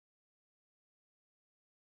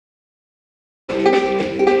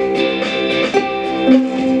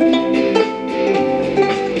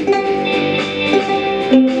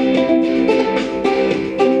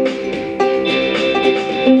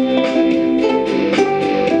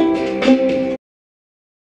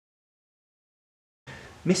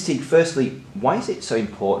Miss Teague, firstly, why is it so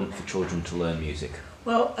important for children to learn music?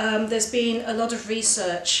 Well, there's been a lot of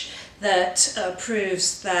research that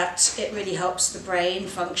proves that it really helps the brain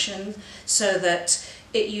function, so that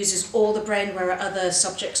it uses all the brain where other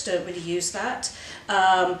subjects don't really use that.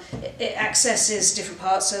 It accesses different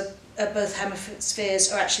parts of both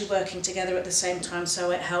hemispheres are actually working together at the same time,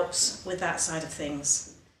 so it helps with that side of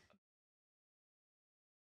things.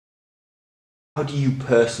 How do you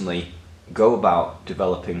personally go about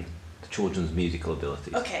developing the children's musical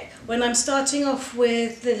abilities? Okay, when I'm starting off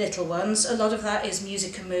with the little ones, a lot of that is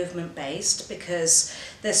music and movement based, because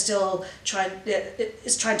they're still trying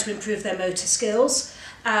to improve their motor skills.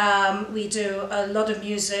 We do a lot of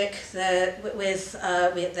music there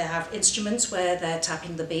they have instruments where they're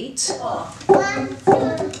tapping the beat. 1, 2,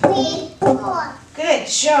 3, 4. Good,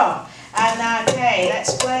 sure. And okay,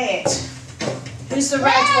 let's play it. Who's the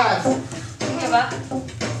red one? Give up.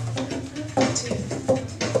 2.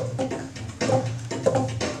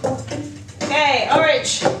 Okay,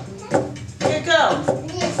 orange. Good girl.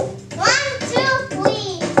 1, 2,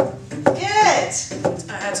 3. Good.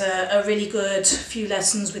 I had a really good few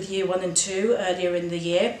lessons with year 1 and 2 earlier in the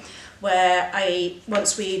year, where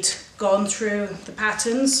once we'd gone through the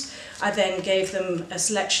patterns, I then gave them a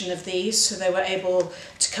selection of these, so they were able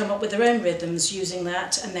to come up with their own rhythms using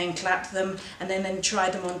that, and then clap them, and then try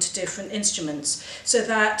them onto different instruments. So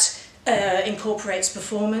that incorporates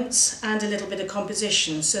performance and a little bit of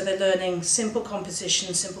composition. So they're learning simple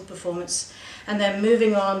composition, simple performance. And then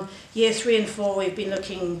moving on, year 3 and 4, we've been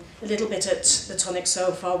looking a little bit at the tonic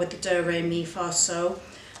so far with the do, re, mi, fa, so.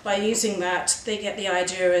 By using that, they get the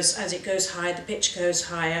idea as it goes high, the pitch goes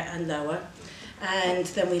higher and lower. And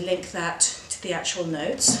then we link that to the actual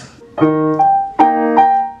notes.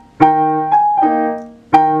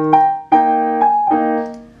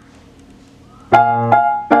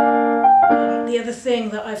 The other thing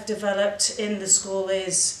that I've developed in the school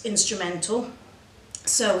is instrumental.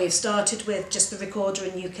 So we've started with just the recorder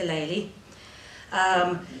and ukulele.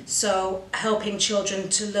 So helping children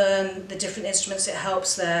to learn the different instruments, it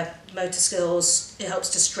helps their motor skills, it helps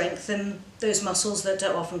to strengthen those muscles that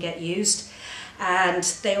don't often get used, and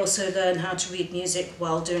they also learn how to read music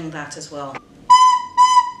while doing that as well.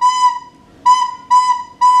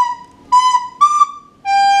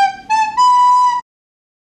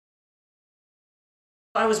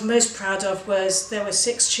 What I was most proud of was there were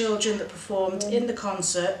 6 children that performed in the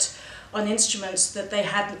concert on instruments that they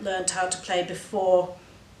hadn't learned how to play before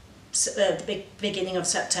the beginning of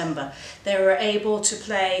September. They were able to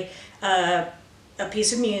play a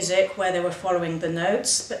piece of music where they were following the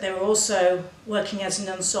notes, but they were also working as an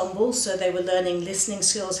ensemble, so they were learning listening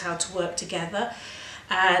skills, how to work together.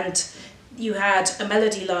 And you had a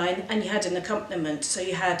melody line and you had an accompaniment, so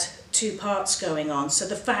you had 2 parts going on. So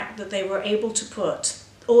the fact that they were able to put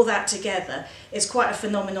all that together is quite a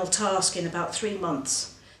phenomenal task in about 3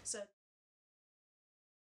 months.